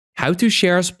How to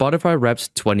share Spotify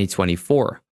Wrapped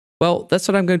 2024. Well, that's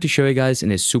what I'm going to show you guys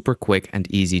in a super quick and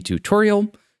easy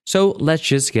tutorial. So let's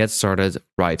just get started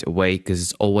right away because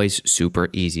it's always super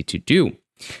easy to do.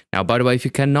 Now, by the way, if you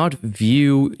cannot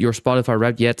view your Spotify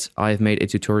Wrapped yet, I've made a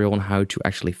tutorial on how to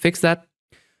actually fix that.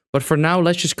 But for now,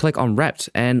 let's just click on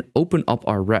Wrapped and open up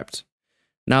our Wrapped.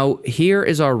 Now, here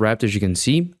is our Wrapped, as you can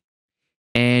see,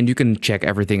 and you can check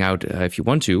everything out if you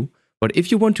want to. But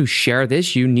if you want to share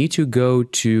this, you need to go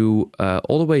to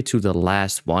all the way to the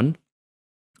last one.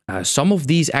 Some of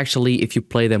these actually, if you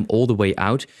play them all the way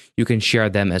out, you can share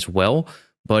them as well.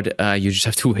 But you just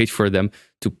have to wait for them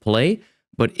to play.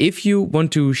 But if you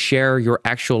want to share your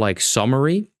actual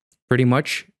summary, pretty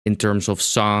much in terms of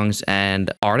songs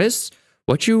and artists,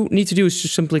 what you need to do is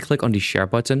just simply click on the share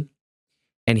button.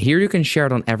 And here you can share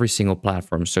it on every single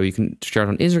platform. So you can share it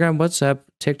on Instagram, WhatsApp,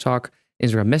 TikTok,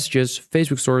 Instagram messages,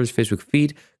 Facebook stories, Facebook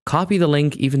feed, copy the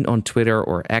link even on Twitter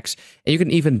or X, and you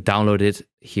can even download it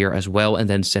here as well and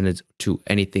then send it to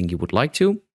anything you would like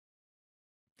to.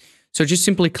 So just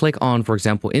simply click on, for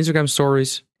example, Instagram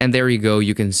stories, and there you go.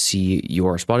 You can see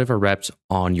your Spotify Wrapped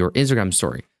on your Instagram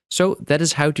story. So that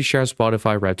is how to share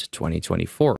Spotify Wrapped 2024.